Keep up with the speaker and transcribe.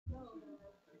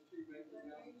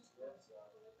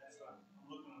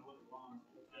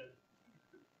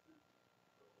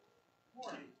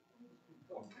Morning.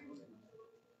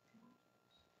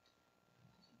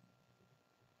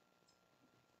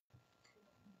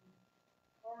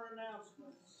 Our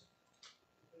announcements.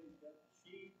 Everybody's got the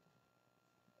sheet.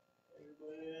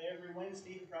 Every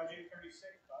Wednesday, Project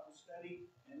 36 Bible study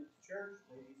and at the church.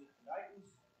 Ladies at the Dayton's,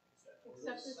 except for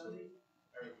this Sunday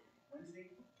or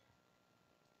Wednesday.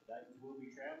 The Dayton's will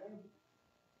be traveling.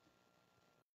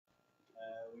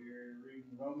 We're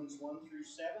reading Romans 1 through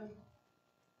 7.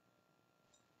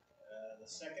 The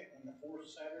second and the fourth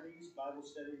Saturdays, Bible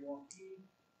study in Waukee.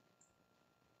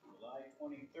 July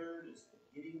 23rd is the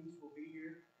Gideons will be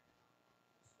here.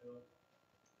 So,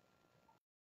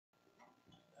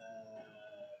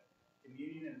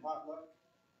 communion and potluck,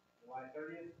 July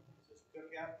 30th. Is this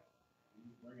cookout?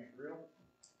 You bring a grill.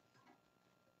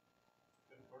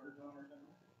 Cook burgers on or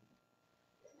something.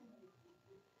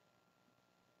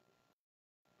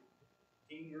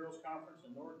 Teen Girls Conference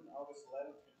in Norton, August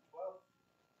 11th through the 12th.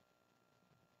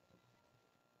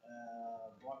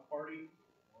 Block party,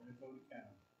 more info to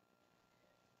come.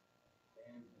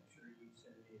 And make sure you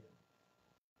send me a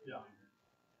reminder.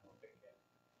 I'll pick it up.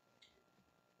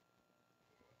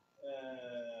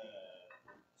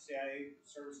 CIA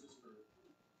services for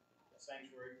a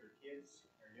sanctuary for kids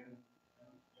or young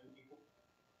people.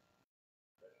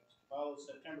 Follow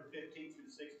September 15th through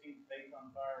the 16th, Faith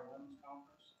on Fire Women's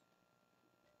Conference.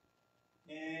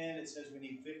 And it says we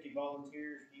need 50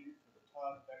 volunteers needed for the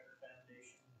Todd Becker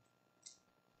Foundation.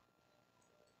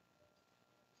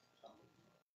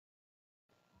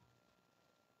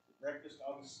 Breakfast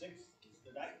August 6th is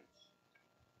the Dayton's.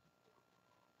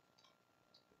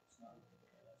 It's not.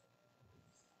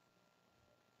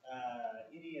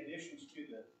 Any additions to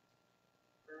the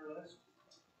prayer list?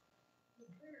 The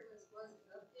prayer list wasn't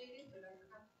updated, but I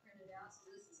forgot to print it out, so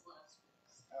this is last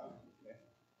week's. Oh, okay.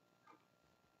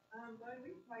 But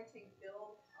we might take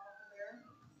Bill off of there.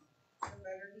 So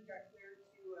better, he got cleared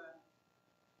to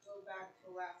go back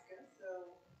to Alaska,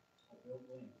 so. Bill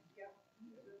Glenn. Yep,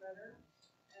 so better.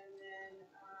 And then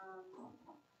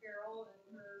Carol and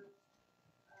her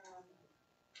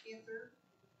cancer,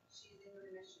 she's in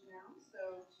remission now,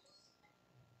 so she's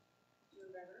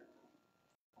doing better.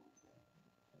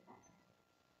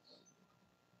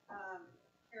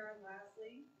 Karen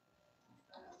Lasley,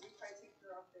 we probably take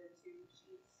her off there too.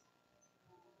 She's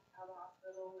out of the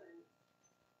hospital and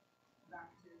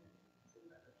back to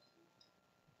better.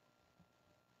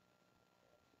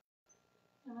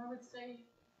 And I would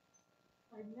say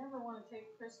I never want to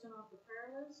take Kristen off the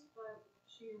prayer list, but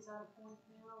she is at a point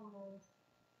now where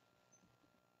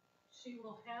she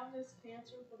will have this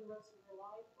cancer for the rest of her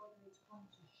life, whether it's going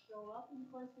to show up in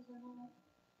places or not.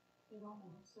 We don't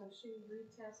know. So she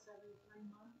retests every 3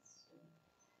 months.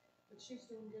 But she's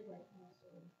doing good right now,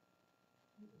 so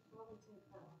you could probably take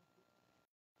her off.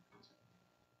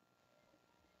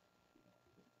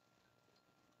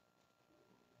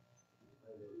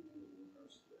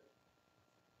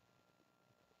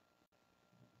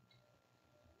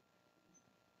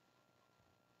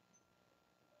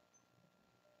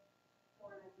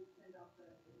 Or I could send out the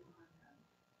on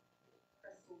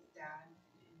Crystal's dad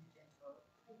in Gentle.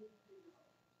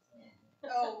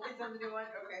 Oh, it's on the new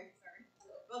one? Okay, sorry.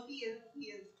 Well, he is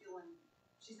feeling,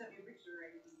 she sent me a picture,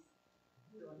 right? He's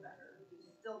feeling better.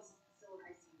 He's still in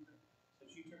ICU. So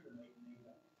she took her maiden name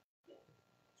back? Yeah.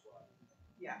 That's why.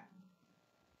 Yeah.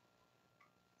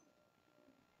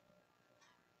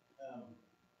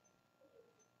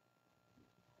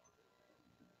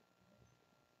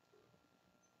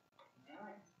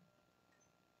 Alright.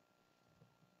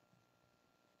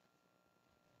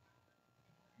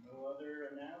 No other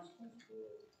announcements?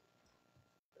 We'll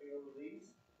pay over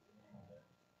these.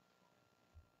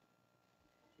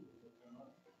 We'll come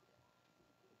up.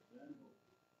 Then we'll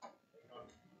take on.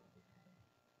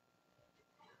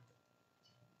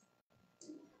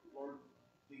 Lord,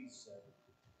 please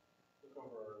look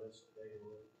over our list today,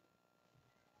 Lord.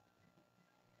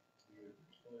 You're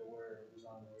fully aware of who's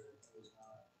on there, who is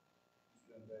not, who's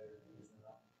doing better, and who's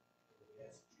not. Lord, we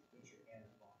ask that you put your hand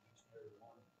upon each and every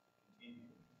one, continue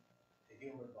to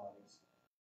heal their bodies.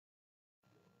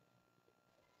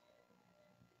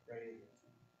 Pray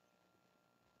that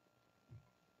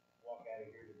walk out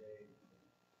of here today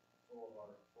full of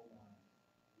heart, full mind,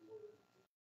 your word.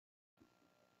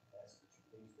 Ask that you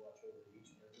please watch over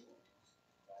each and every one of us,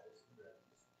 guide us and direct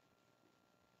us.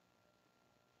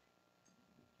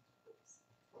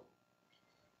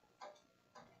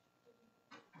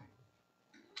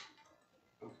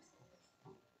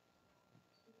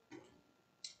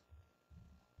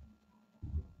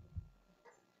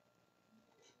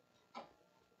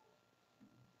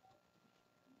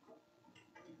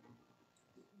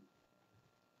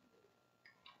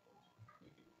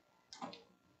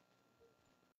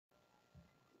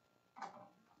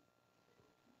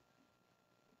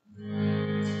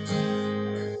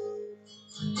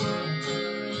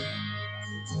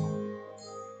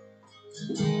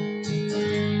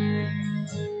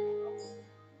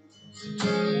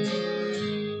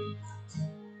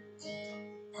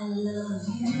 I love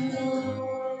you,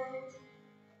 Lord.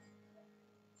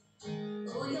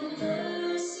 Oh, your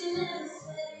mercy never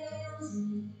fails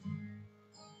me.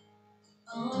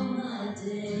 All my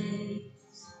days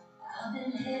I've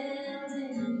been held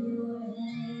in your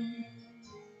hand.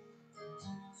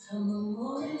 From the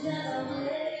moment that I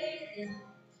wake up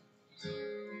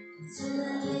till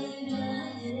I lay my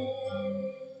head,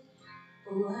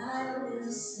 oh, I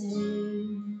will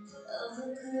sing of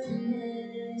the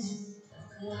goodness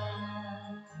of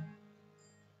God.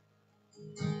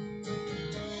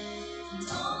 And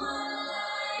all my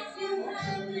life you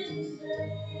have been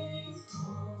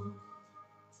faithful.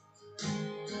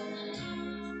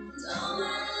 And all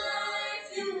my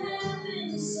life you have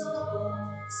been so,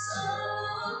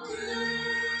 so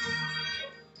good.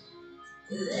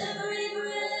 With every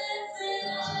breath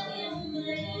that I am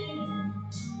able,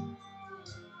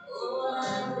 oh,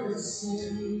 I will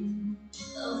sing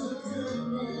of the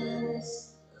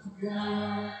goodness of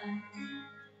God.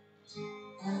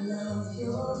 I love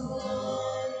your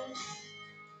voice.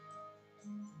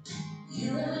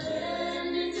 You have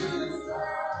led me through the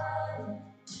fire.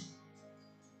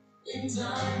 In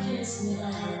darkest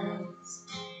nights,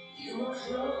 you are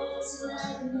close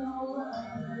like no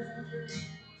other.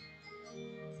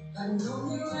 I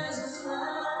know you as a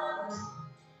father.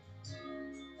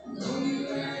 I know you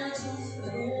as a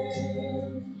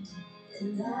friend.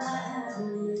 And I have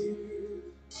lived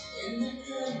in the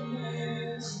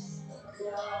goodness of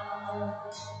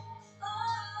God.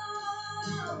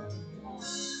 Oh,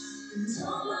 and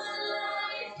all my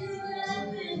life you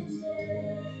have been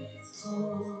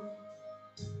faithful.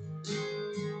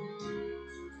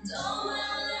 And all my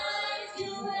life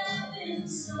you have been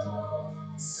so,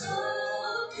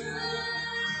 so good.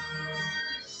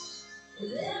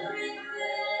 With every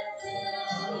breath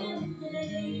that I am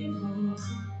able,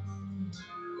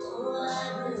 oh,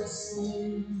 I will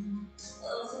sing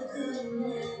of the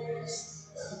goodness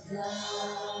of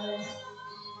God.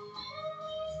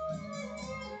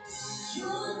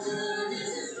 Your goodness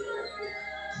is running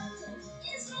after,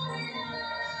 it's running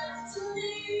after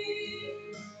me.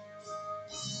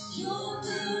 Your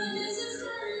goodness is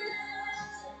running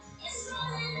after, it's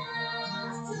running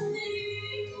after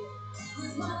me.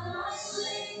 With my life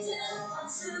laid down, I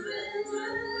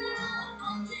surrender now.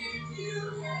 I give you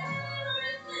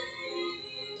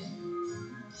everything.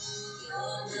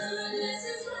 Your goodness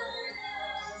is running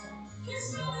after,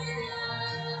 it's running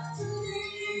after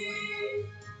me.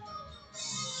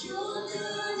 Your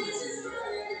goodness is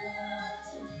running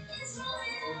after, it's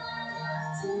running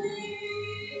after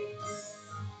me.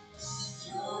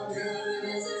 Your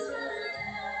goodness is running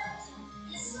after,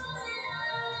 it's running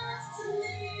after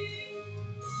me.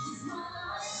 With my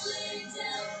life laid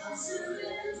down, I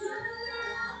surrender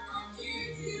now. I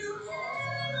give you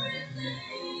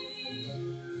everything.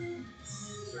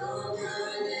 Your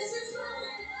goodness is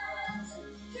running after,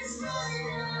 it's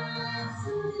running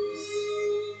after me.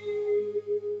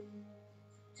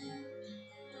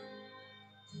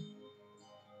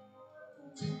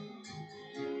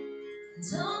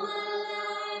 And all my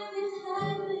life you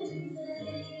have been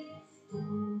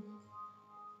faithful.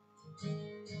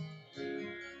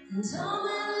 And all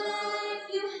my life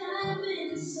you have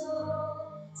been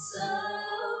so,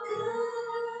 so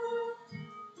good.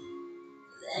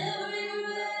 With every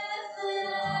breath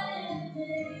that I am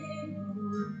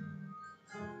able,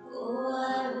 oh,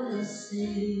 I will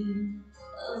sing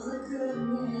of the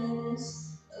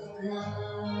goodness of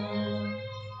God.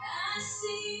 I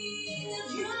see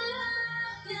that you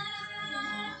love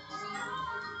God.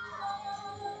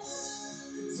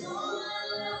 And all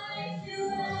my life you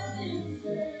have been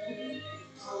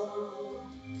faithful.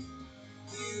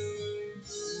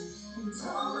 And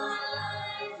all my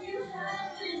life you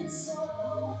have been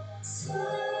so, so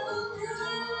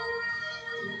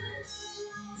good.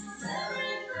 With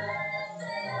every breath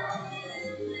that I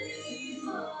am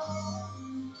able,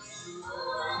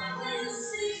 oh, I will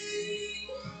sing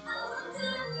of the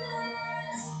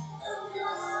goodness of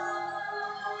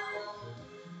God.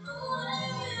 Oh,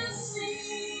 I will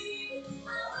sing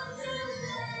of the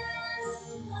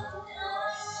goodness of God.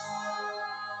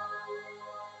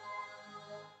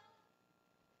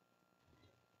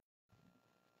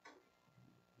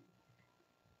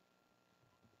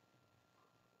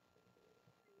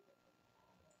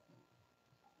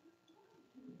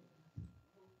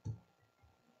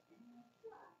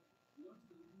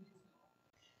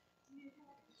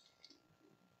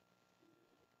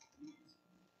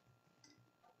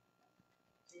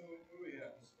 So where we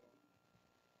at?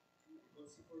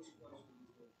 What's the first question?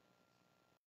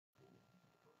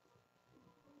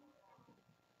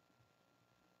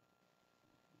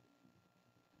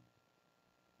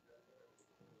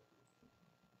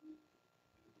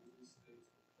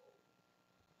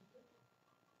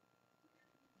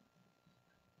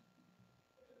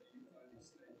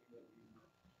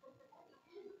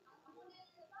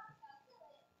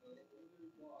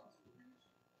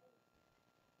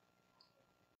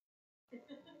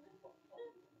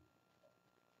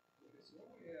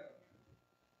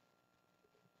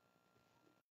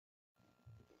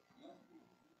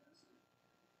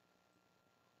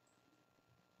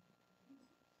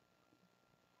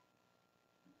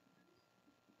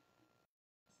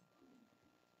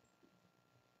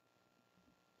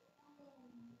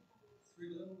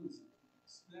 Three little ones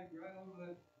snag right on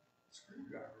that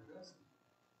screwdriver, doesn't it?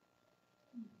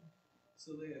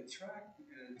 So they attract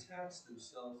and attach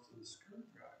themselves to the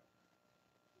screwdriver.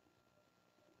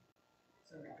 Is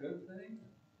that a good thing?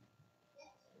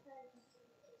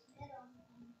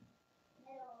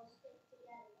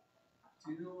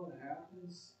 Do you know what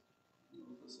happens? I don't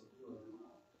know if this will do it or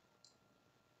not.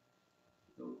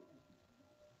 Nope.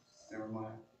 Never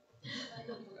mind.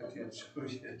 I can't show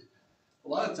you it. A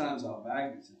lot of times on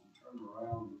magnets, if you turn them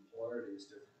around, the polarity is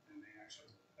different and they actually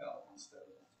repel instead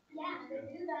of. Yeah, they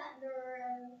do that.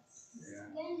 They're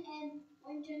spin and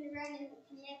when turned around and it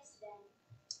connects them.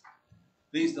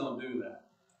 These don't do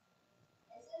that.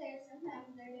 Yes, there.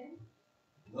 Sometimes they're there.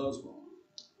 Those won't.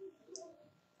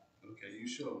 Okay, you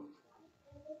show them.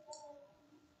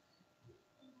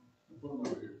 Put them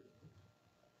over here.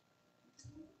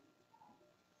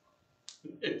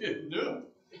 It didn't do it.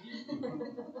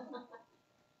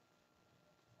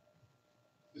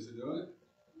 Is it doing it?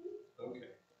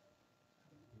 Okay.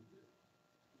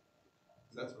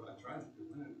 That's what I tried to do.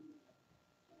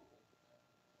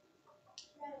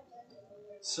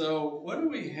 So, what do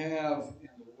we have in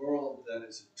the world that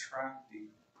is attracting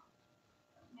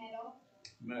Metal.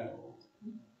 metal?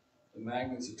 The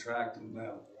magnets attracting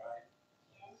metal, right?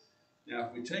 Yes. Now,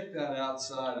 if we take that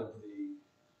outside of the,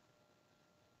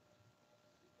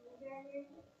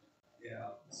 yeah,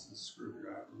 this is a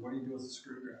screwdriver. What do you do with a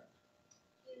screwdriver?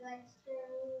 You like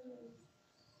screws?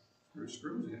 Screw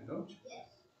screws in, don't you?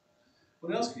 Yes.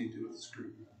 What else can you do with a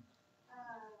screwdriver?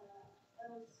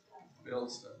 Build stuff.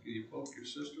 Build stuff. Can you poke your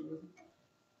sister with it?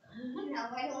 No,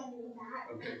 I don't do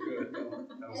that. Okay, good.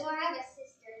 No, I don't have a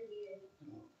sister here.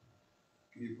 no.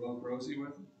 Can you poke Rosie with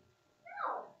it?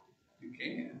 No. You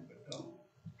can, but don't.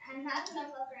 I'm not gonna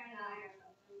look around iron.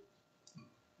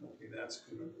 Okay, that's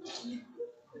good.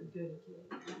 Good.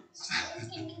 I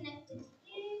can connect it to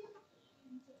you.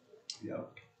 Yep.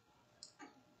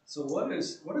 So what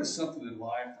is something in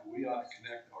life that we ought to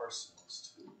connect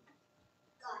ourselves to?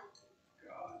 God.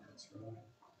 God, that's right.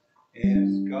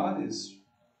 And God is,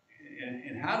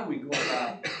 and how do we go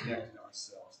about connecting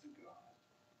ourselves to God?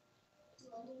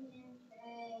 Loving and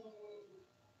praying.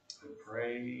 And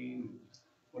praying.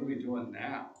 What are we doing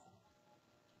now?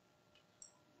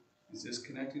 Is this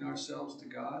connecting ourselves to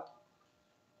God?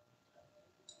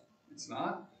 It's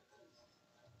not?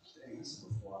 Dang, this is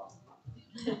a flop.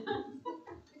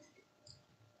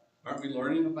 Aren't we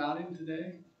learning about Him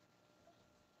today?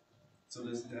 So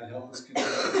does that help us connect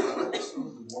with God? So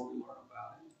the more we learn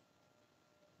about Him?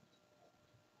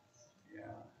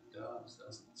 Yeah, it does,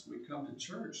 doesn't it? So we come to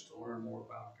church to learn more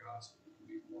about God so we can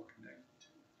be more connected to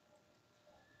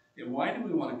Him. And why do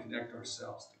we want to connect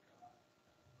ourselves to God?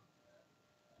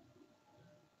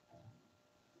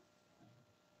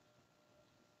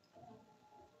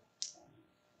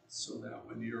 So that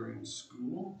when you're in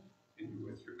school and you're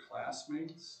with your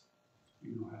classmates, you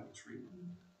know how to treat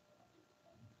them.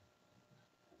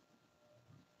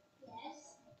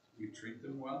 Yes. You treat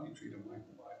them well, you treat them like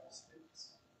the Bible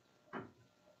states.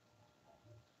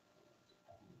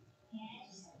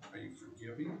 Yes. Are you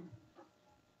forgiving?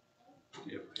 Do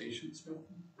you have patience with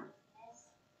them?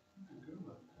 Yes.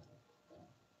 Good.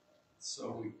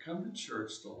 So we come to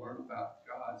church to learn about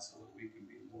God so that we can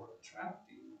be more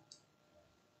attractive,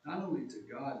 not only to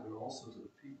God, but also to the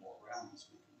people around us.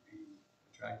 We can be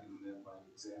attracting them by the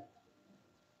example.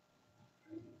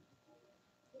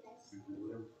 Yes. We can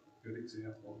live a good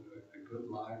example, a good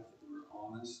life, that we're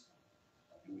honest,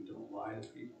 and we don't lie to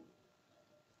people.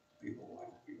 People like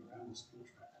to be around us, be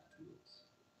attracted to us.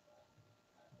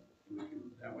 And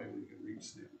that way we can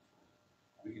reach them.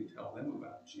 We can tell them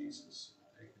about Jesus so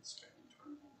that they can spend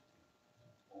eternity with Him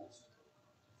also.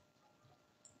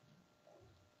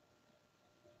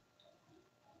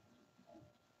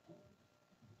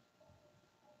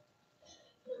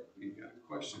 You got a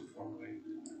question formulated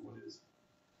in there. What is it?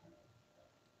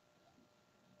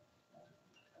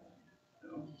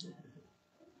 No?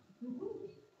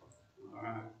 All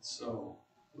right. So,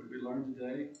 what did we learn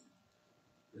today?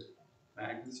 That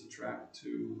magnets attract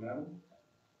to metal,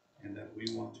 and that we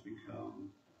want to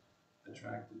become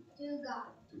attracted To God.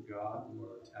 to God, we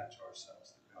want to attach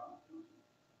ourselves to God.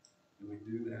 And we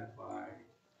do that by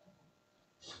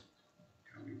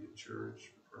coming to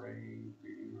church, praying,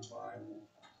 reading the Bible.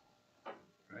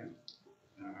 Right?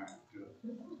 All right,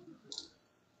 good.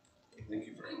 Thank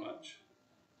you very much.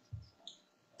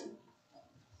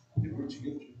 And where'd you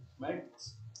get your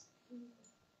magnets?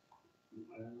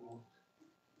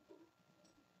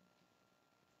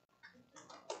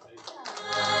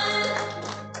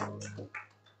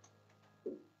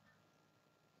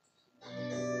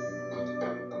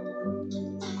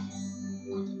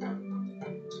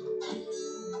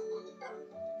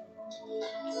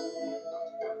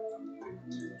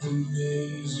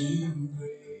 Amazing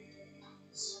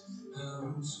grace,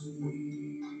 how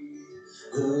sweet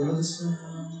the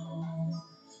sound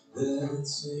that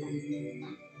saved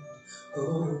a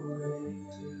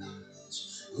wretch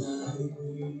like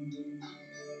me.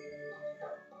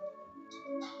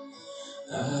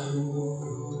 I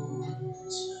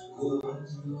once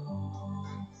was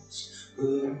lost,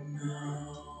 but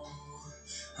now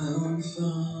I'm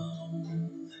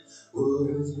found.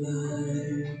 Was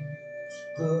blind,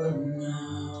 but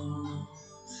now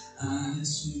I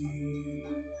see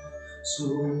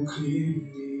so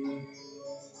clearly.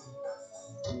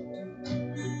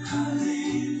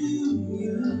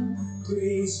 Hallelujah,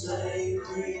 grace like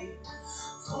rain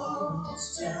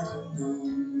falls down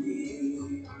on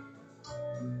me.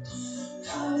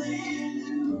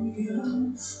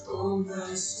 Hallelujah, all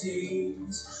my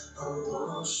stains are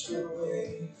washed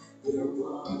away, they're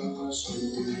washed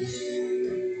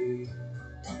away.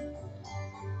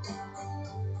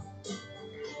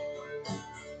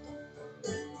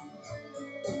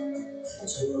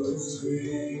 'Twas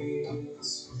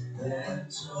grace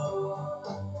that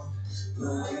taught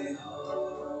my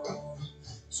heart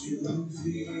to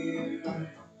fear,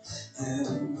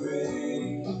 and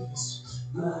grace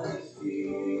my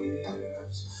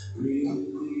fears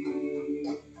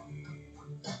relieved.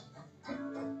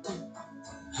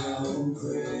 How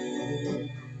precious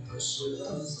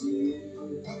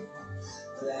did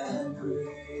that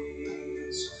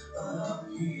grace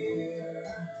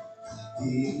appear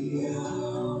the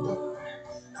hour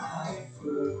I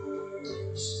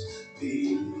first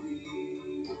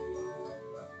believed.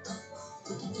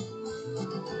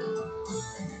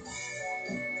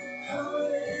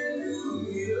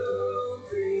 Hallelujah,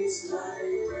 grace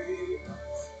like rain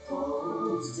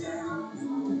falls down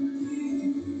on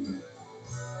me.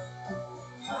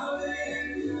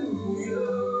 Hallelujah,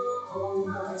 all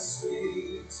my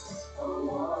sins are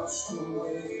washed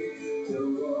away, they're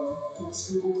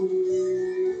washed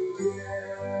away.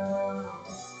 Yeah.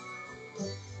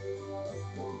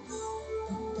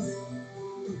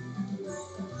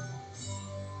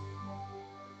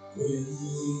 When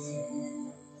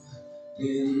we've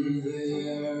been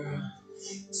there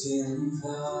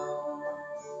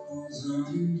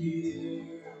 10,000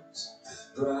 years,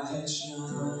 bright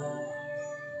shining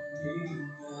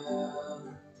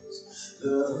as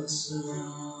the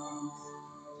sun.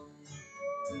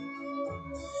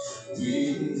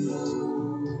 We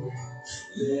know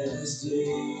there's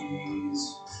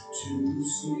days to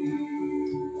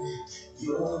sing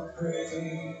your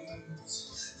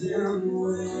praise. Then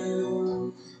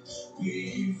when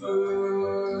we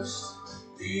first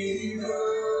begun,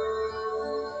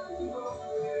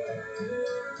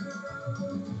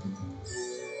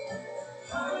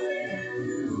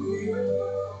 hallelujah,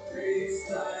 grace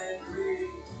like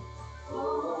rain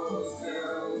falls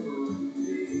down on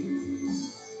me.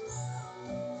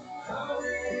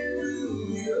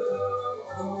 Hallelujah,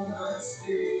 all my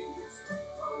sins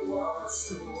are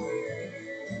washed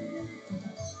away.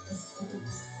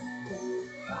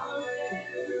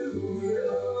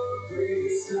 Hallelujah,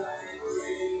 grace like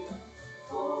rain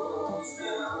falls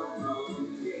down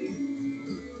on me.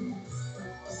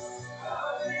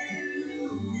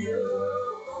 Hallelujah,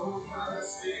 all my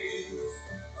sins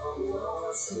are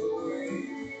washed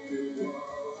away,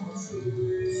 washed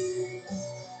away.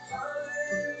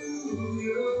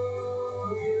 Hallelujah,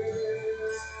 yeah.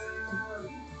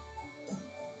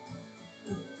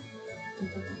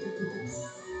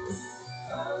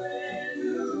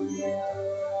 Hallelujah,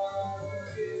 yeah.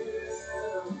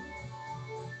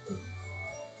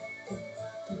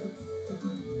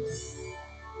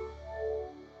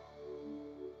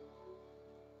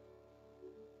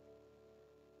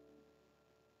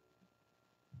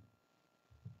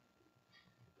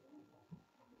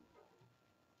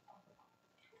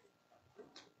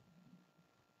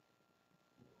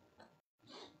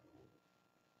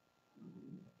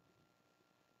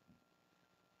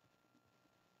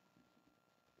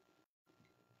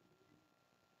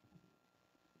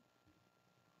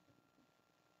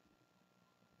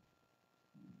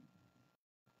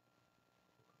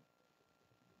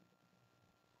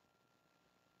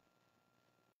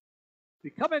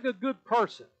 Becoming a good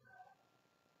person.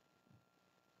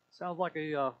 Sounds like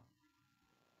a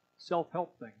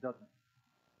self-help thing, doesn't it?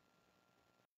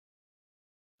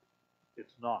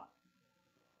 It's not.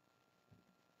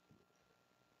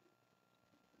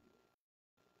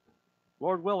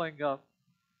 Lord willing,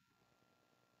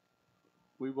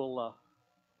 we will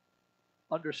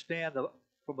understand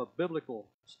from a biblical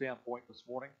standpoint this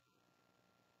morning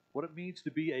what it means to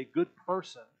be a good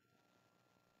person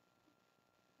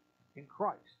in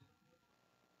Christ.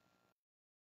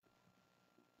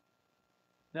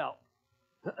 Now,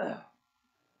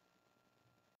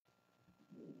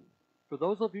 for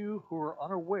those of you who are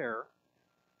unaware,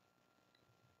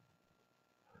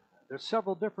 there's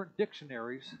several different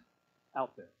dictionaries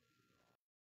out there.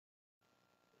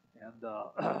 And,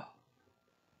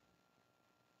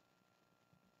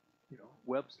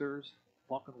 Webster's,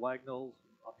 Funk and Wagnalls,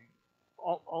 I mean,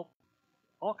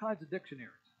 all kinds of dictionaries.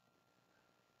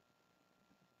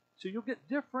 So you'll get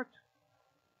different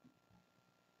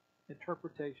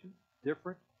interpretations,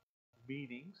 different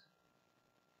meanings.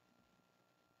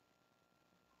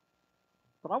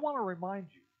 But I want to remind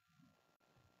you,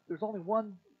 there's only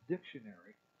one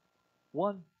dictionary,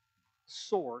 one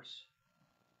source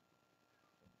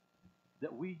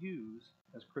that we use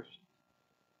as Christians.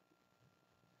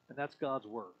 And that's God's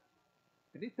Word.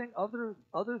 Anything other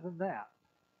than that,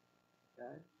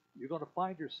 okay, you're going to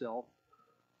find yourself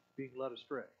being led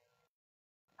astray.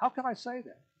 How can I say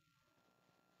that?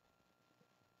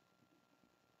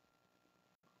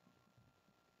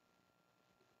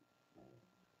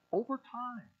 Over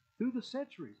time, through the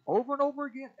centuries, over and over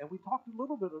again, and we talked a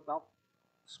little bit about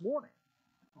this morning,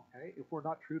 okay, if we're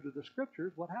not true to the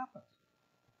Scriptures, what happens?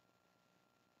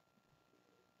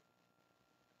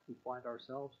 We find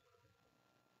ourselves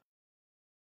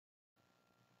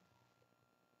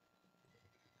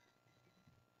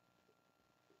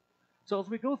so as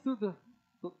we go through the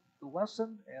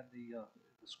lesson and the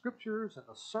Scriptures and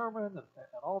the sermon and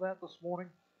all that this morning,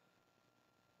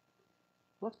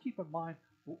 let's keep in mind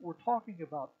we're talking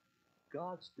about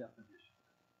God's definition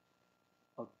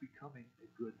of becoming a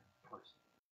good person.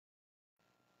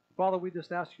 Father, we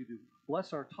just ask you to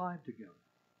bless our time together.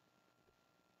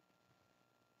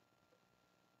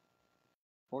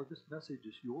 Lord, this message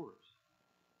is yours.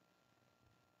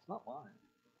 It's not mine.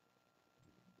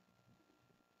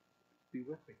 Be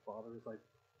with me, Father, as I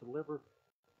deliver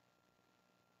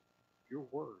your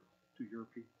word to your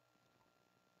people.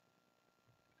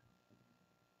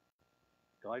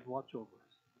 Guide and watch over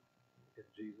us. In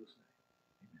Jesus'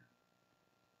 name, amen.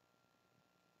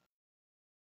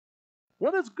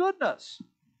 What is goodness?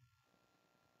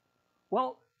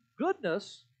 Well,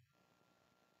 goodness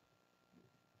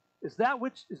is that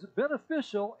which is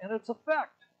beneficial in its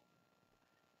effect.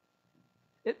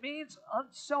 It means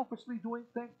unselfishly doing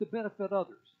things to benefit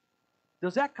others.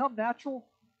 Does that come natural?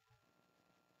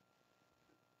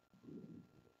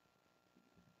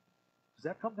 Does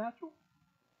that come natural?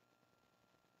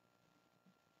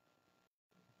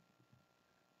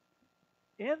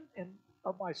 In and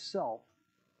of myself,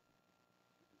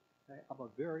 okay, I'm a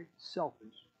very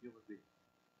selfish human being.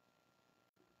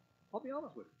 I'll be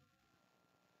honest with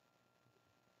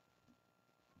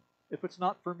you. If it's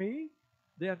not for me,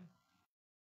 then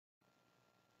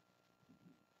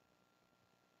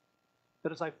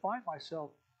but as I find myself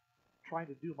trying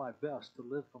to do my best to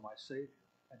live for my Savior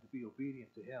and to be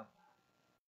obedient to Him,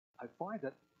 I find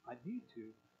that I need to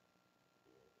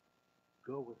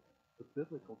go with the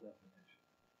biblical definition.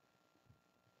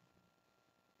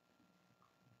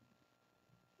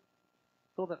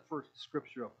 Throw that first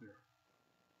scripture up there.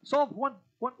 Psalm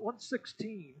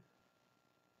 116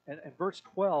 and verse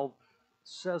 12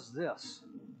 says this.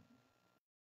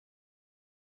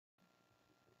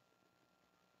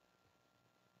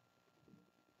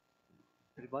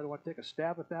 Anybody want to take a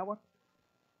stab at that one?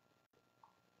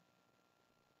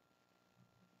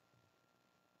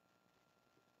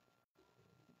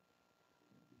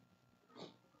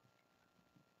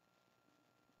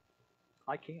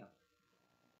 I can't.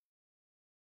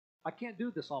 I can't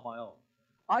do this on my own.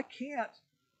 I can't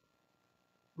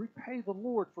repay the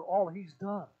Lord for all He's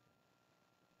done.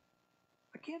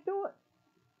 I can't do it.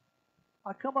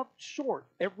 I come up short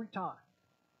every time.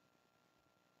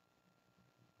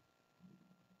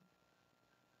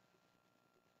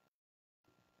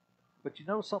 But you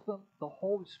know something? The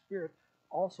Holy Spirit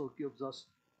also gives us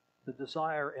the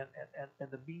desire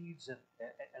and the means and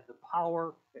the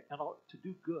power and all, to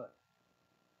do good.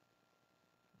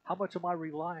 How much am I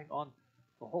relying on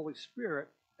the Holy Spirit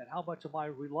and how much am I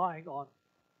relying on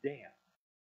Dan?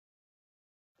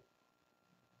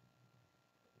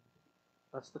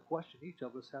 That's the question each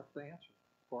of us have to answer.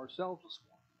 for ourselves this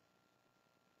morning.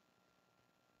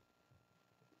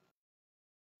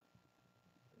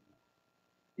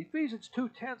 Ephesians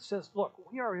 2:10 says, look,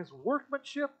 we are his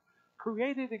workmanship,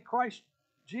 created in Christ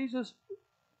Jesus.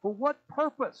 For what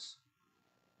purpose?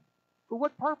 For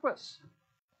what purpose?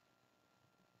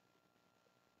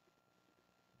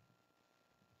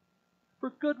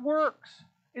 For good works.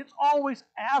 It's always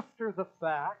after the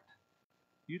fact.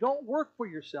 You don't work for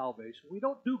your salvation. We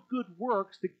don't do good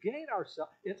works to gain our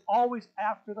salvation. It's always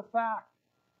after the fact.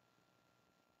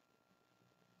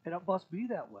 And it must be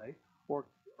that way, or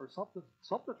something's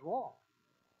wrong.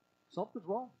 Something's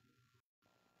wrong.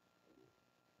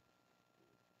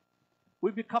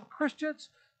 We become Christians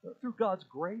through God's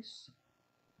grace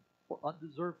or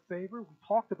undeserved favor. We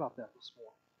talked about that this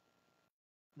morning.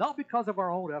 Not because of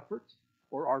our own efforts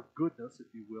or our goodness, if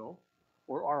you will,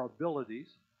 or our abilities.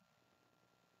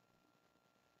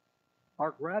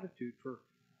 Our gratitude for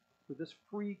this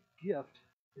free gift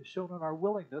is shown in our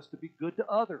willingness to be good to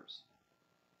others.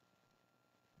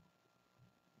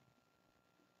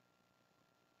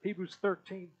 Hebrews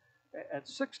 13 and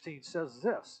 16 says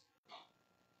this.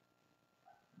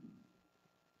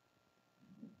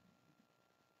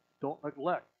 Don't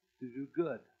neglect to do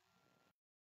good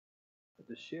and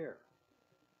to share.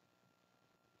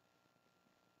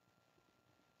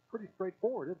 Pretty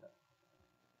straightforward, isn't it?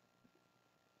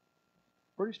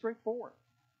 Pretty straightforward.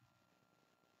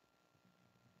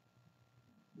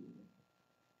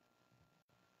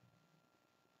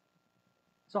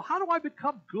 So how do I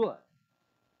become good?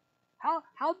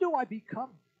 How do I become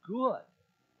good?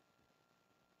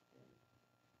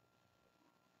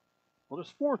 Well,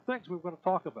 there's four things we're going to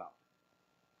talk about.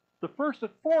 The first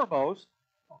and foremost,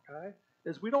 okay,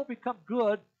 is we don't become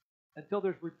good until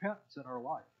there's repentance in our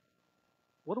life.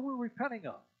 What are we repenting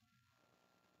of?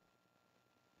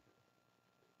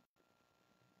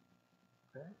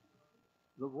 Okay?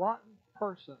 The rotten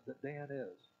person that Dan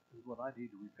is what I need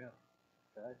to repent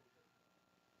of. Okay?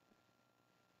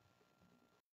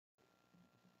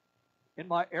 In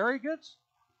my arrogance,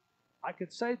 I can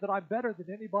say that I'm better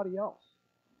than anybody else.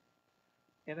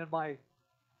 And in my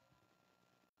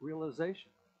realization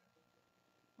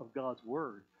of God's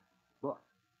Word, look,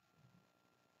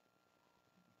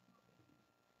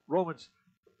 Romans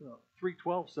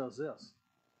 3:12 says this,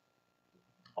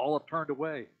 all have turned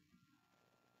away.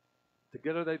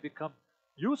 Together they become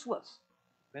useless.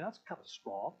 Man, that's kind of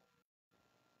strong.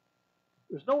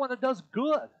 There's no one that does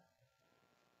good.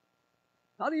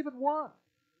 Not even one.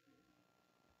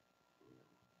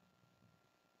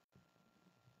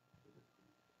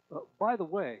 By the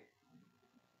way,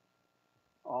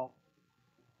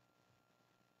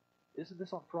 isn't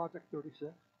this on Project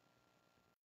 36?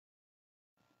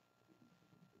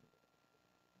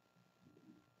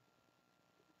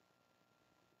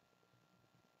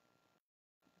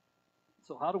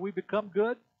 So how do we become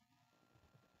good?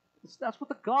 That's what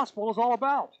the gospel is all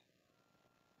about.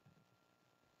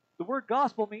 The word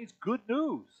gospel means good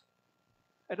news.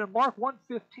 And in Mark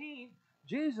 1:15,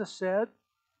 Jesus said,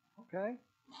 okay,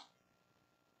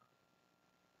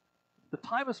 the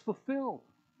time is fulfilled.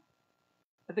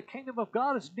 And the kingdom of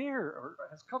God is near, or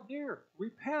has come near.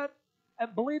 Repent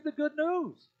and believe the good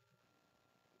news.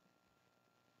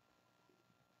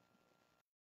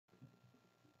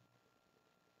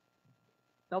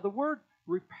 Now the word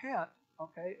repent,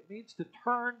 okay, it means to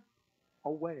turn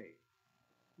away.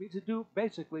 It means to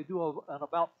basically do an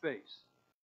about face.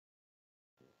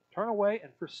 Turn away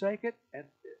and forsake it and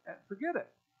forget it.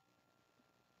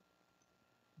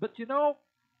 But you know,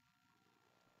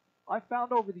 I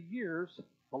found over the years,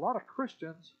 a lot of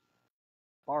Christians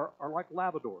are like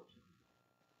Labradors.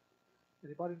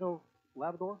 Anybody know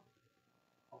Labrador?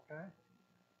 Okay.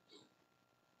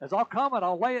 As I'll come and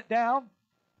I'll lay it down,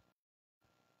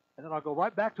 and then I'll go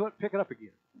right back to it and pick it up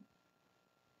again.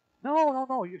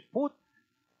 No. You're supposed.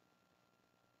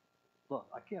 Look,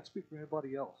 I can't speak for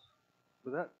anybody else,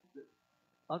 but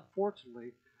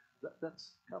unfortunately,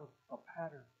 that's kind of a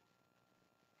pattern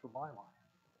for my life.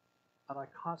 And I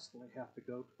constantly have to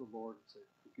go to the Lord and say,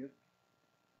 forgive me.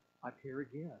 I'm here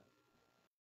again.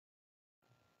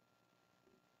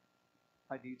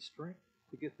 I need strength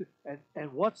to get through.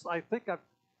 And once I think I've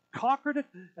conquered it,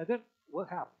 and then what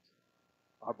happens?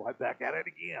 I'm right back at it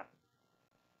again.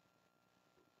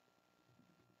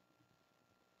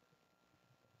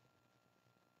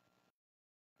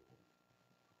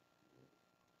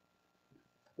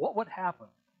 What would happen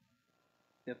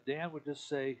if Dan would just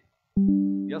say,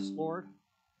 yes, Lord,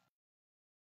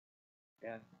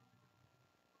 and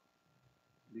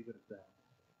leave it at that?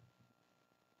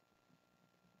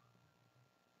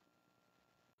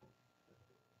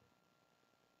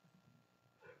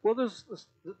 Well, there's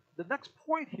the next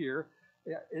point here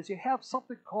is you have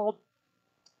something called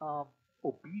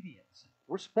obedience.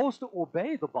 We're supposed to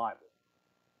obey the Bible.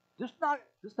 Just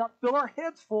not fill our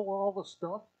heads full of all the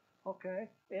stuff, okay,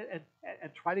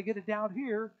 and try to get it down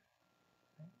here.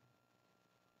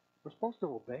 We're supposed to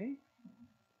obey?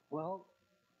 Well,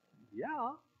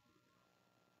 yeah.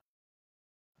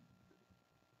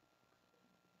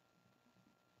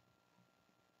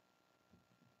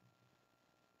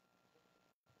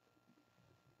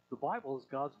 The Bible is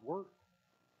God's Word.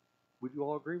 Would you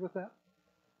all agree with that?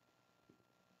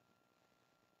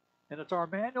 And it's our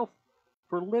manual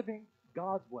for living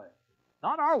God's way.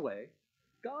 Not our way,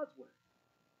 God's way.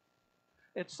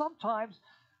 And sometimes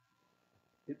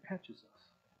it pinches us.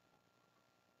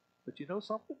 But you know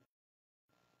something?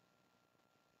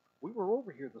 We were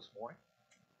over here this morning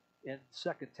in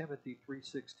 2 Timothy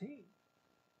 3:16,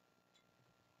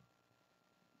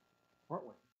 weren't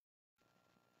we?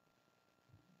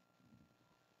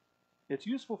 It's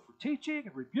useful for teaching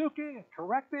and rebuking and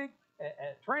correcting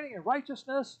and training in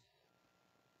righteousness.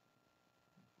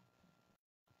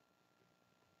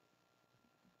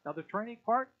 Now the training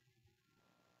part,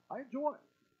 I enjoy.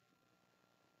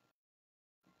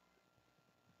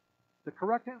 The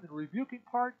correcting and rebuking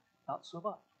part, not so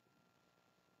much.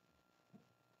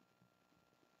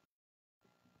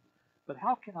 But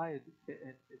how can I,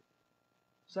 in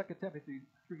 2 Timothy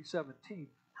 3:17,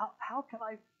 how can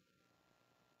I,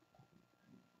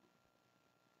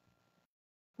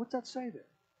 what's that say there?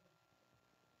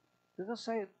 Does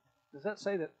that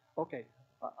say that, okay,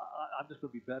 I'm just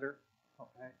going to be better,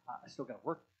 okay, I still got to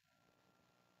work?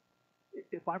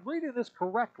 If I'm reading this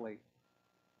correctly,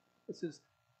 it says,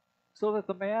 so that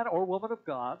the man or woman of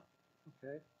God,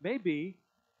 okay, may be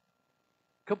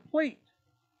complete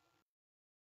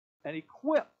and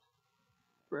equipped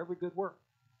for every good work.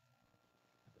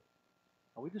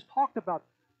 And we just talked about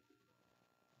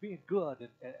being good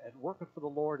and working for the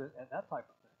Lord and that type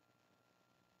of thing.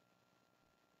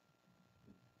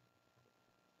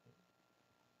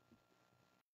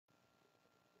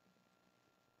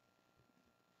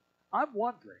 I'm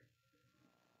wondering,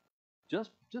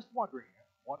 just wondering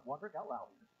out loud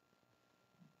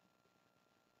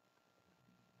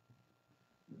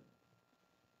here.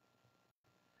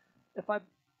 If I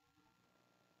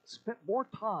spent more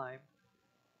time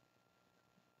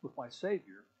with my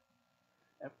Savior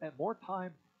and more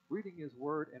time reading His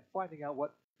Word and finding out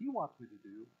what He wants me to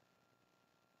do,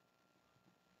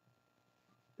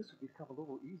 this would become a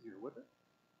little easier, wouldn't it?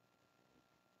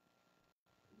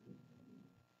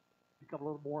 Become a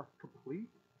little more complete.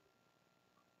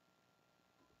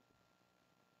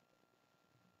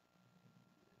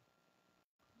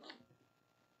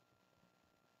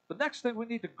 The next thing, we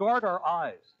need to guard our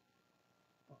eyes.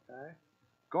 Okay?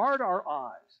 Guard our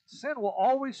eyes. Sin will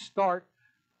always start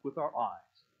with our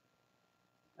eyes.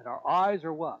 And our eyes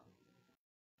are what?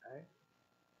 Okay?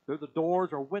 They're the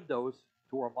doors or windows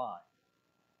to our mind.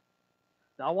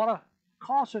 Now I want to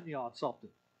caution you on something.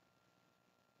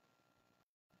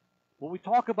 When we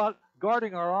talk about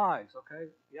guarding our eyes, okay,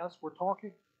 yes, we're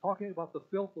talking about the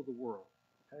filth of the world.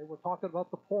 Okay, we're talking about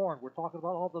the porn. We're talking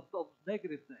about all those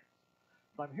negative things.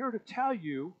 But I'm here to tell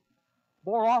you,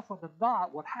 more often than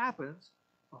not, what happens,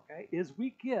 okay, is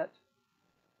we get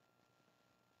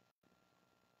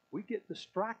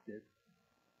distracted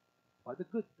by the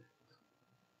good things.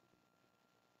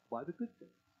 By the good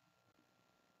things.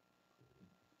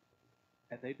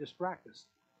 And they distract us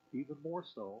even more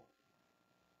so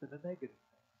than the negative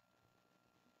things.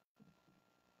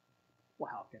 Well,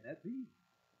 how can that be?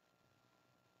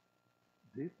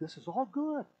 This is all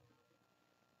good.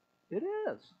 It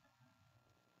is.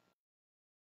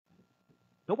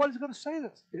 Nobody's going to say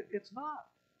this. It's not.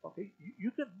 Okay,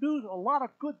 you can do a lot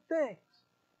of good things,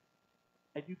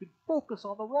 and you can focus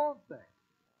on the wrong thing,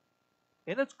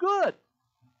 and it's good.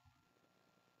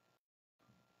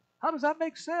 How does that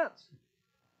make sense?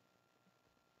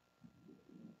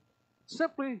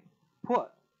 Simply put,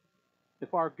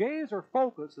 if our gaze or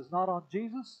focus is not on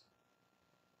Jesus,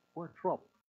 we're in trouble.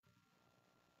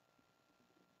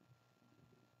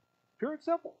 Pure and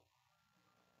simple.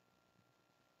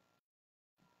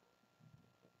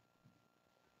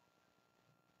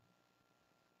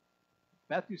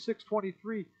 Matthew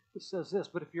 6:23, it says this,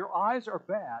 but if your eyes are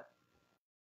bad,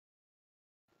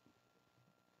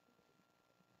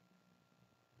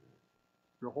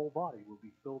 your whole body will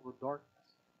be filled with darkness.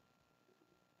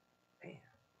 Man.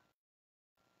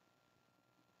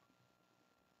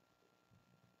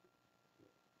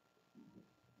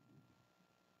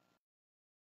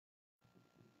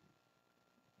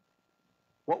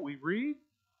 What we read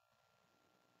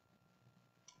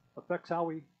affects how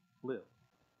we live.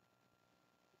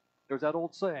 There's that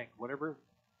old saying, whatever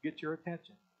gets your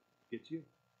attention, gets you.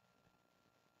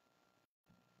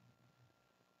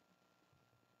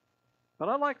 But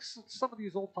I like some of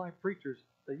these old-time preachers.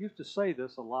 They used to say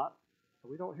this a lot,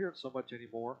 and we don't hear it so much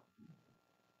anymore.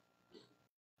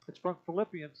 It's from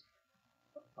Philippians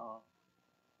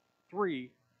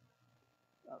 3,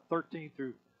 13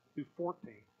 through 14.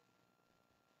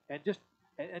 And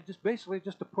just basically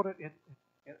just to put it in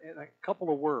a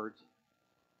couple of words,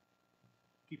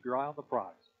 keep your eye on the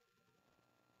prize.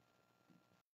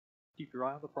 Keep your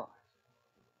eye on the prize.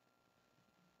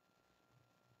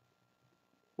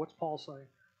 What's Paul saying?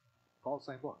 Paul's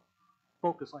saying, look,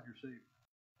 focus on your Savior.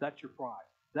 That's your prize.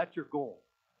 That's your goal.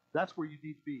 That's where you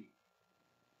need to be.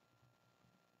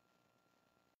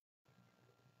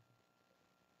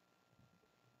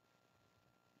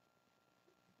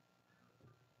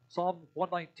 Psalm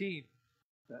 119,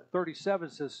 37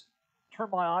 says, turn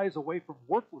my eyes away from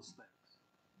worthless things.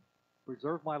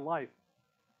 Preserve my life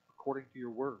according to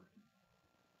your word.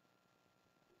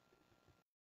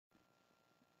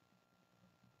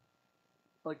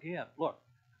 Again, look,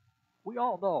 we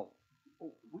all know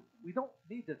we don't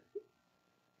need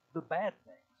the bad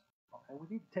things. Okay, we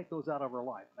need to take those out of our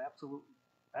life. Absolutely.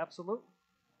 Absolutely.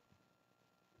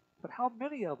 But how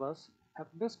many of us have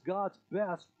missed God's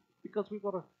best because we've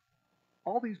got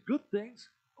all these good things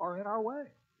are in our way?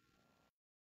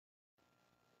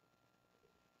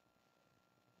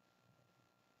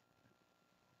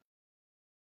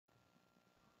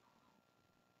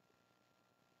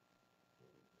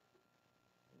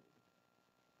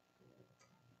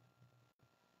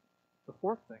 The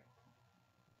fourth thing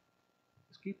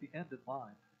is keep the end in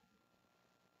mind.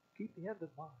 Keep the end in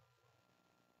mind.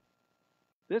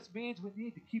 This means we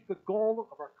need to keep the goal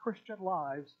of our Christian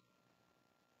lives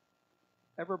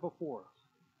ever before us.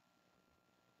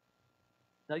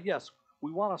 Now, yes,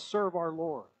 we want to serve our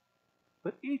Lord,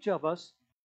 but each of us,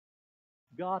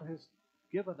 God has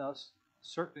given us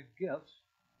certain gifts.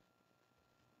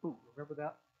 Ooh, remember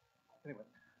that? Anyway,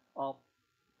 and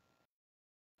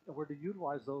we're to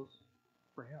utilize those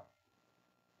for Him.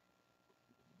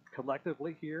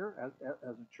 Collectively here as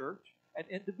a church and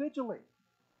individually.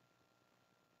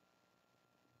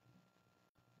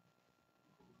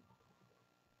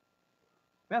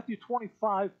 Matthew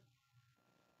 25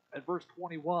 and verse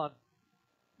 21,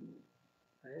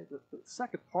 okay, the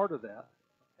second part of that,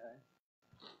 okay,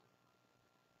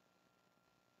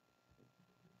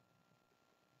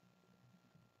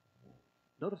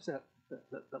 notice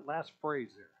that last phrase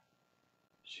there.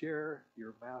 Share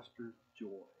your master's joy.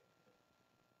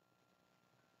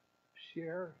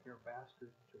 Share your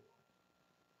master's joy.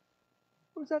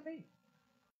 What does that mean?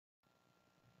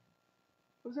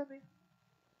 What does that mean?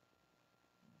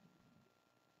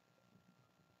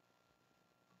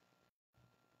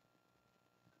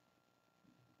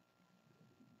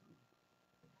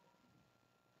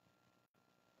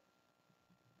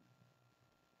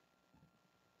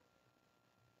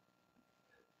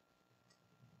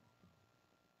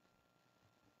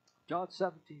 John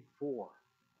 17:4.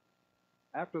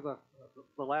 After the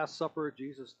Last Supper,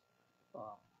 Jesus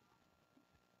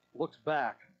looks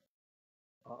back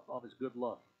on his good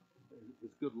luck,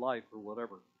 his good life, or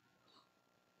whatever.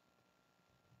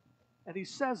 And he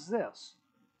says this,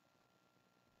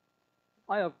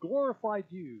 I have glorified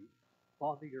you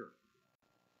on the earth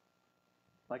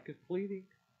by completing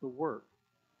the work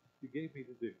you gave me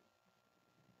to do.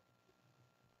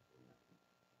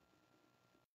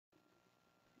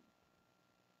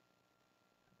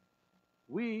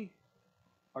 We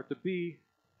are to be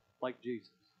like Jesus.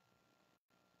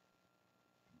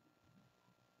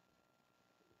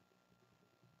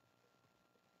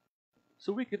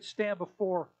 So we can stand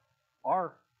before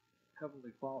our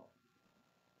Heavenly Father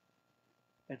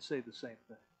and say the same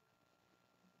thing.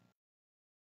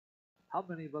 How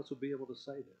many of us will be able to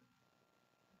say that?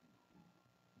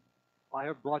 I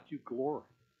have brought you glory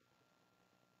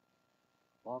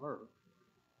on earth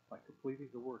by completing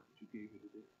the work that you gave me to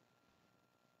do.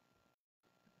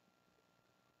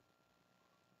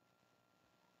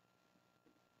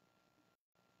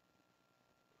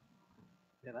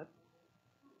 And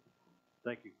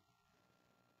thank you.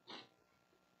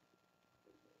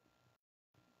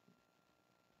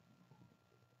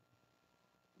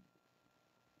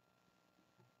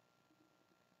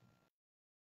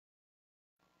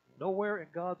 Nowhere in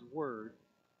God's Word,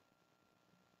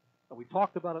 and we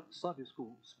talked about it in Sunday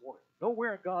school this morning,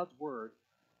 nowhere in God's Word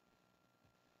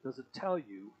does it tell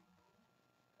you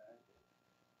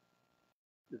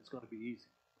that it's going to be easy.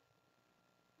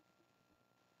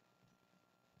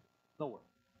 Nowhere.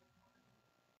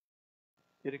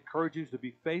 It encourages you to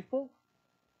be faithful.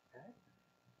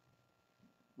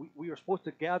 Okay? We are supposed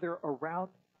to gather around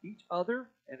each other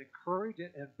and encourage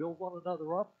and build one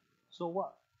another up. So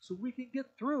what? So we can get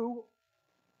through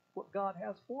what God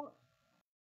has for us.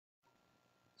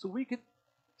 So we can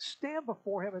stand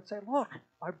before Him and say, look,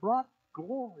 I brought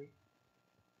glory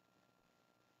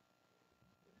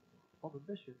on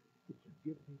the mission that you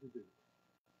give me to do.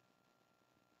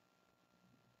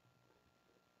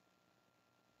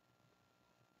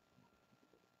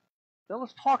 Now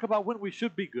let's talk about when we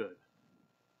should be good.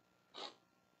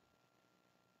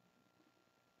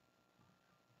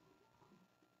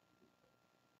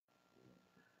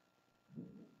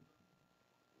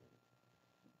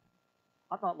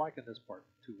 I'm not liking this part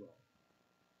too well.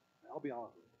 I'll be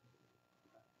honest with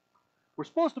you. We're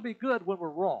supposed to be good when we're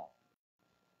wrong.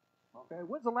 Okay?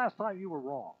 When's the last time you were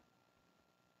wrong?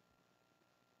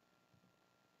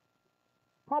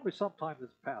 Probably sometime this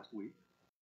past week.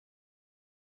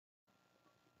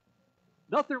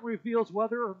 Nothing reveals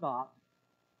whether or not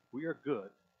we are good,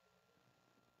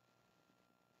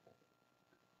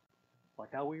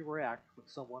 like how we react when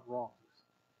someone wrongs us.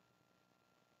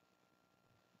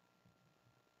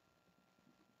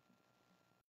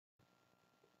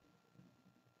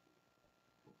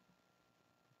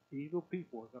 Evil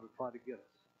people are going to try to get us.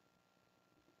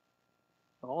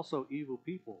 And also, evil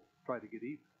people try to get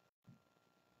even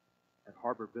and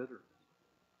harbor bitterness.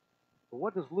 But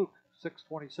what does Luke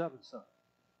 6:27 say?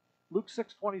 Luke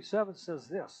 6:27 says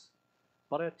this,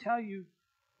 but I tell you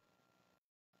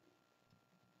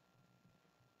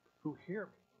who hear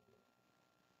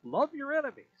me, love your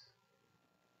enemies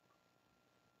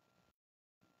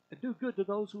and do good to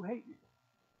those who hate you.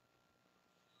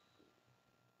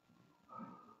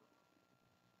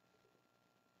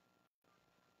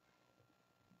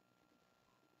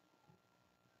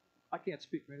 I can't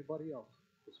speak for anybody else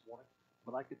this morning,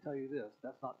 but I can tell you this,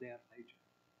 that's not Dan's nature.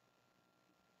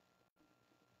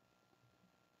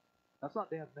 That's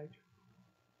not Dan's nature.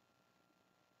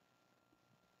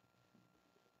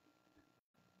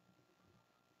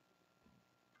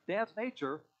 Dan's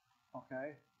nature,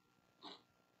 okay,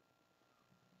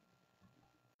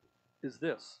 is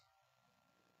this.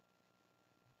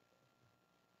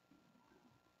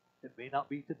 It may not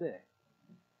be today,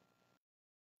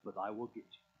 but I will get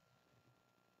you.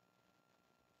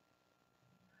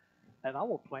 And I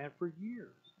will plan for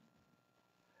years.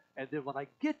 And then when I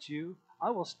get you,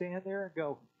 I will stand there and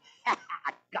go, ha ha,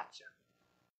 I gotcha.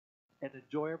 And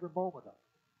enjoy every moment of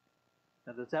it.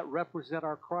 And does that represent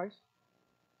our Christ?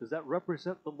 Does that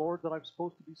represent the Lord that I'm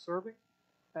supposed to be serving?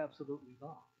 Absolutely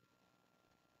not.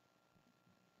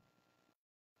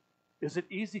 Is it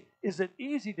easy? Is it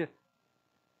easy to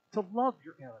love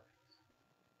your enemies?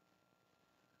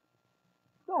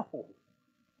 No.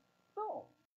 No.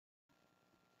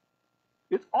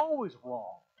 It's always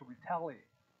wrong to retaliate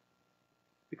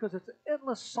because it's an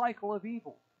endless cycle of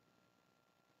evil.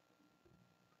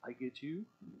 I get you,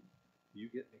 you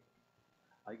get me.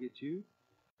 I get you,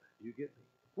 you get me.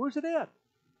 Where's it end?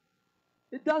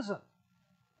 It doesn't.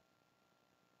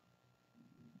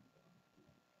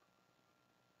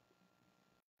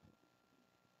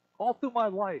 All through my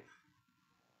life,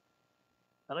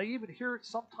 and I even hear it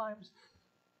sometimes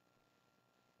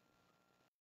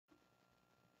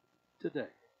today.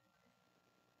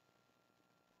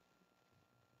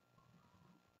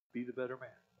 Be the better man.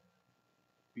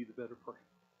 Be the better person.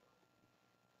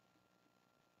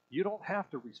 You don't have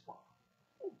to respond.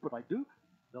 Oh, but I do.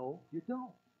 No, you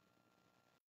don't.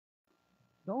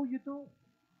 No, you don't.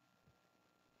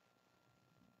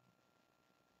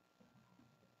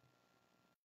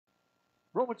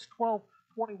 Romans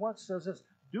 12:21 says this,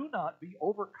 do not be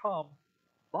overcome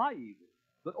by evil,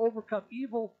 but overcome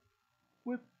evil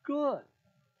with good.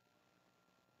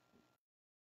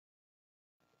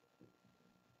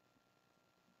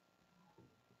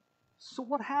 So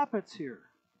what happens here?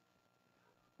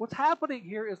 What's happening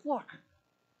here is, look,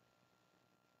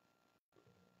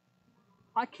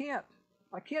 I can't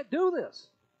do this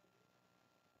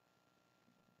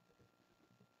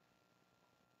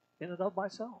in and of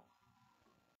myself.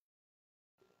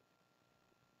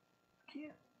 I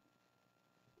can't.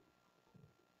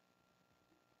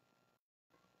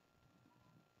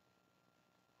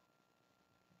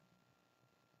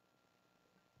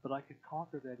 But I can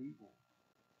conquer that evil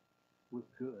with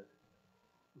good,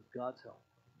 with God's help.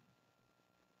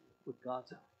 With God's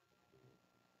help.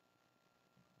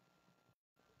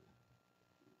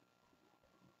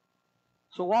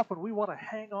 So often we want to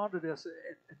hang on to this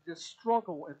and just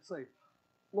struggle and say,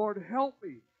 Lord, help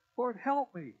me. Lord,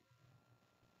 help me.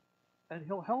 And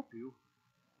He'll help you.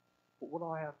 But what do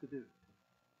I have to do?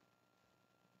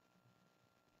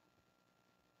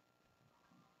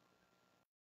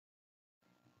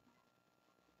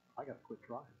 I got to quit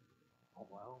trying on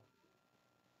my own.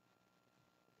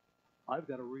 I've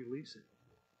got to release it.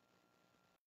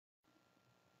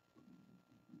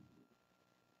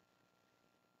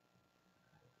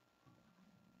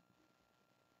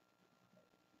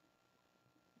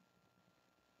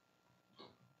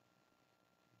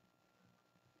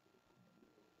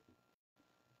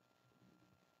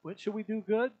 When should we do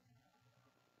good?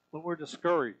 When we're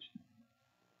discouraged.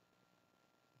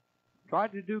 Trying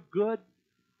to do good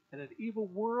in an evil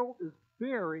world is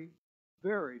very,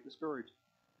 very discouraging.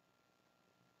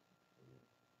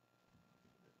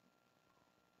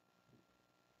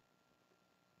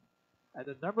 And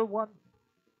the number one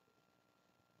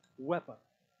weapon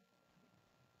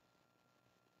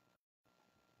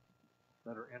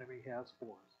that our enemy has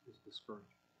for us is discouragement.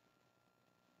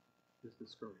 Is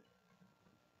discouragement.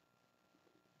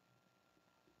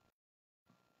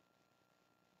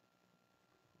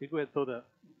 You go ahead and throw that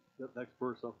next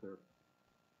verse up there.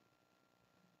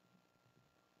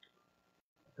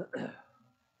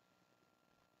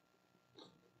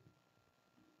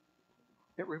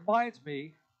 It reminds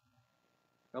me,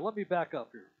 now let me back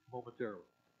up here momentarily.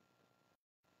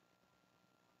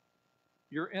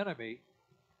 Your enemy,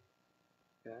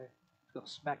 okay, is going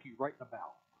to smack you right in the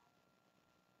mouth.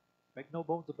 Make no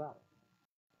bones about it.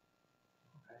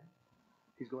 Okay?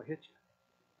 He's going to hit you.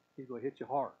 He's going to hit you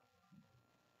hard.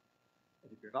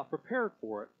 And if you're not prepared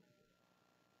for it,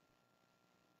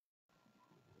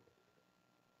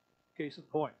 case in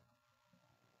point,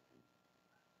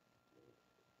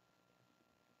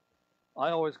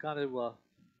 I always kind of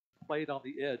played on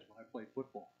the edge when I played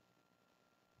football.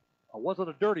 I wasn't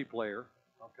a dirty player,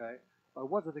 okay? I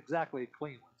wasn't exactly a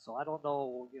clean one, so I don't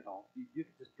know, you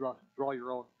can just draw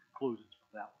your own conclusions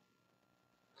from that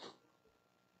one.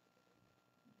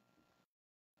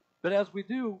 But as we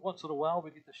do once in a while,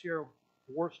 we get to share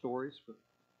war stories with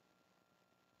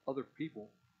other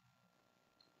people.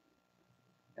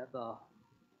 And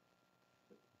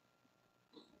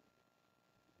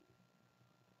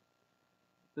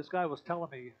this guy was telling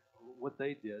me what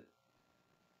they did.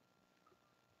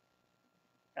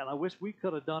 And I wish we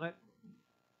could have done it,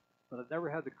 but I never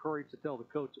had the courage to tell the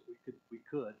coach that we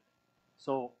could.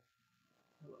 So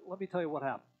let me tell you what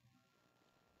happened.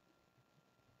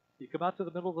 You come out to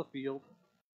the middle of the field,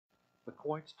 the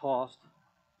coin's tossed,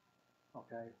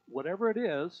 okay? Whatever it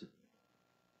is,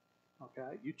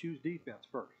 okay, you choose defense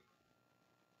first.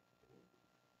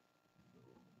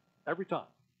 Every time.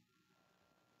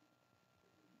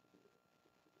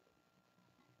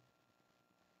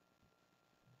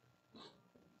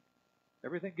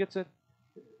 Everything gets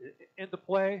into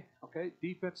play, okay?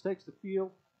 Defense takes the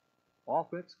field,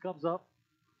 offense comes up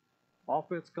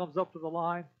to the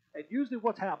line, and usually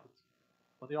what happens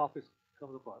when the offense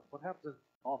comes up? What happens when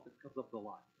the offense comes up the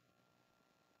line?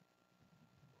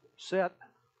 Set,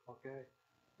 okay,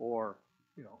 or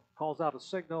calls out a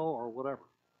signal or whatever.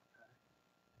 Okay.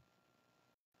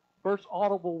 First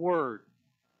audible word,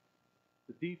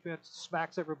 the defense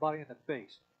smacks everybody in the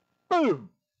face. Boom!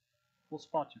 We'll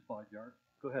spot you 5 yards.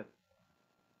 Go ahead.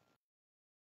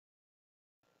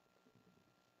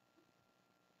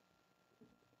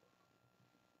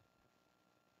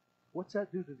 What's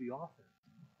that do to the offense?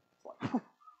 It's like,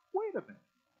 wait a minute.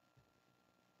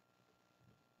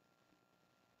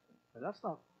 And that's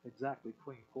not exactly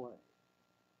clean play.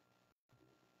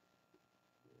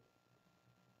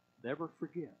 Never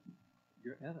forget,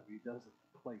 your enemy doesn't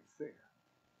play fair.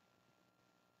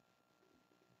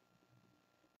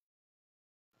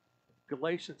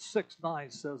 Galatians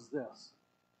 6:9 says this.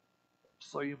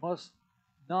 So you must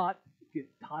not get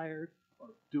tired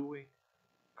of doing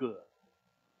good.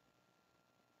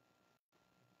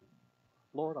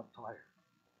 Lord, I'm tired.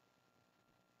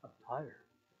 I'm tired.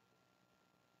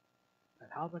 And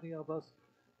how many of us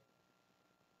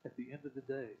at the end of the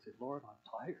day say, Lord, I'm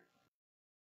tired?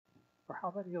 Or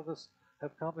how many of us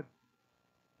have come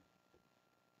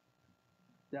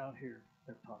down here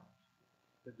at times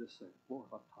and just say,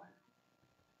 Lord, I'm tired.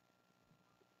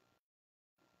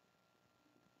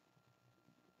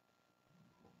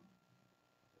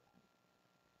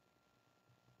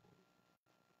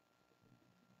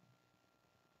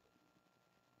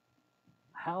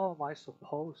 How am I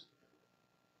supposed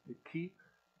to keep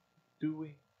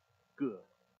doing good?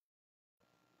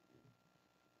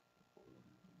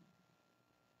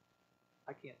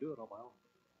 I can't do it on my own.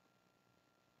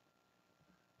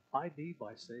 I need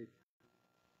my Savior.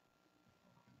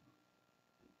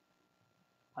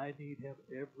 I need Him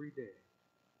every day,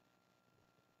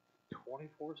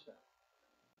 24/7,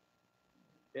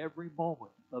 every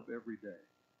moment of every day,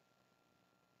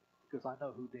 because I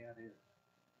know who Dan is.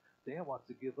 Dan wants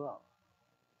to give up.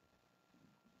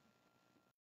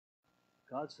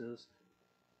 God says,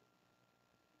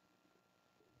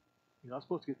 you're not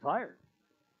supposed to get tired.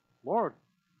 Lord,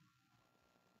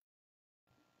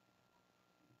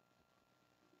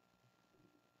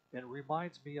 and it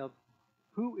reminds me of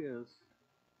who is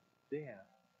Dan?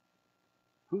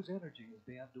 Whose energy is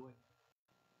Dan doing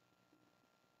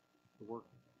the work?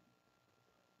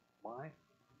 Mine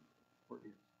or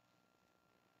his?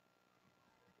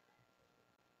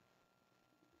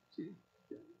 See,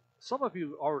 some of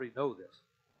you already know this.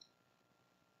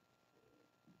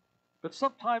 But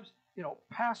sometimes,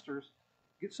 pastors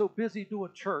get so busy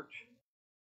doing church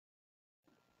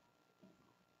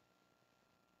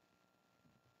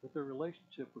that their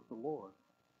relationship with the Lord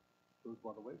goes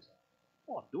by the wayside.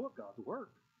 Oh, I'm doing God's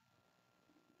work.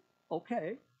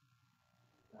 Okay,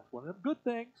 that's one of them good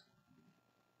things.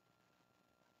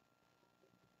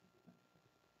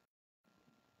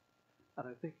 And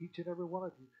I think each and every one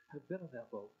of you have been in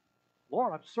that boat.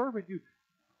 Lord, I'm serving you.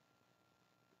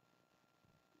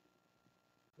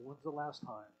 When's the last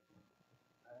time?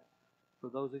 Okay? For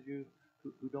those of you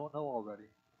who don't know already,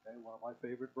 okay, one of my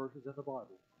favorite verses in the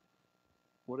Bible.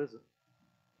 What is it?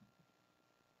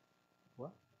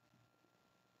 What?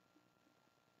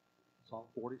 Psalm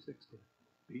 46:10.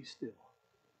 Be still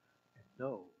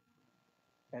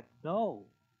and know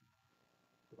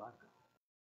that I'm God.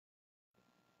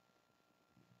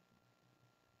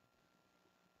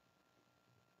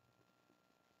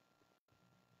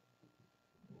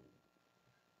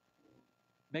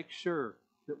 Make sure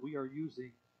that we are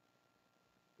using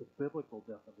the biblical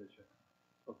definition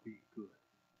of being good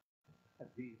and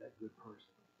being that good person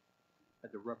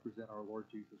and to represent our Lord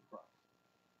Jesus Christ.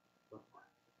 Let's pray.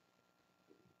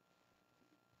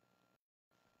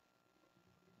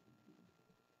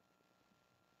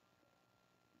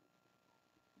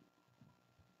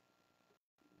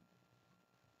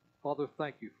 Father,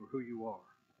 thank you for who you are.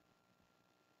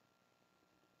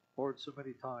 Lord, so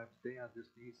many times Dan just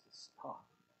needs to stop.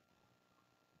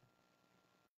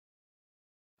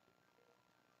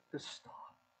 Just stop.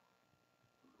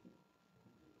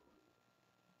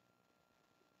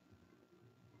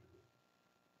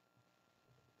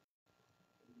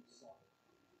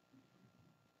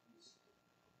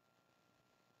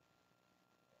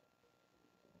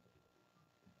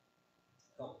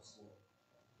 Help us, Lord.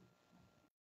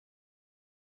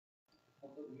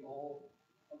 Help that we all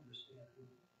understand who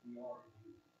we are in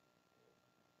you.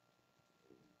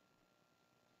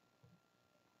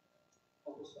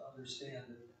 Help us to understand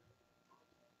that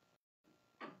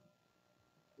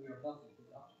we are nothing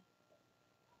without you.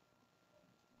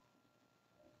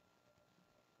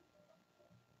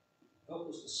 Help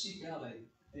us to seek out a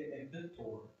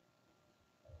mentor.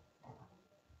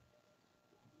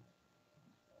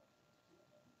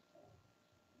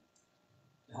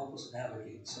 To help us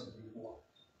navigate some of these waters.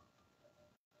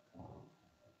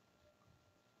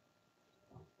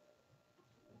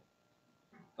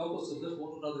 Help us to lift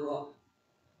one another up.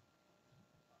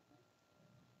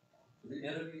 For the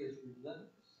enemy is relentless.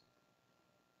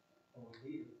 And we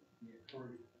need the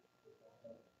encouragement of one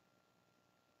another.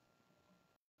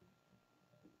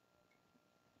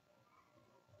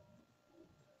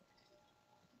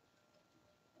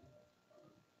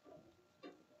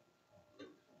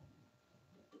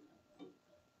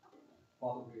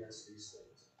 Father, we ask these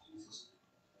things in Jesus' name.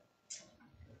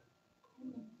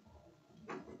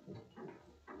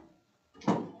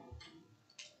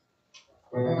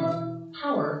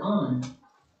 Power on.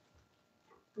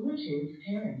 Bluetooth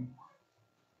pairing.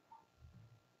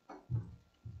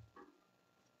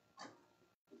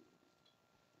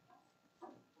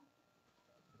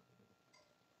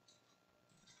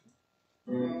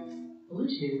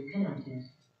 Bluetooth connected.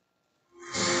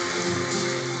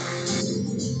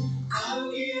 I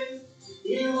will give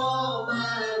you all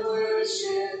my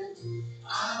worship.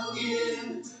 I will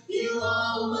give you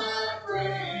all my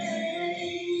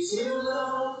praise. You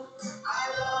alone, I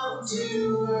love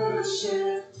to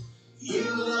worship.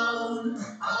 You alone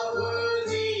are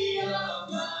worthy of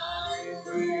my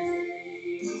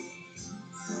praise.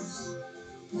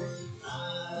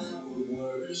 I will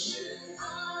worship.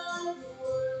 I will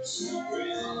worship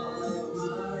with all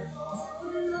my heart.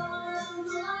 With all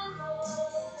my heart.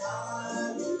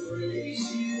 I will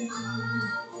praise you. I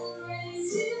will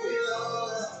praise you with all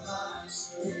of my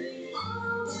strength.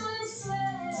 All my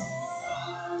strength.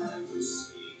 I will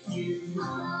seek you.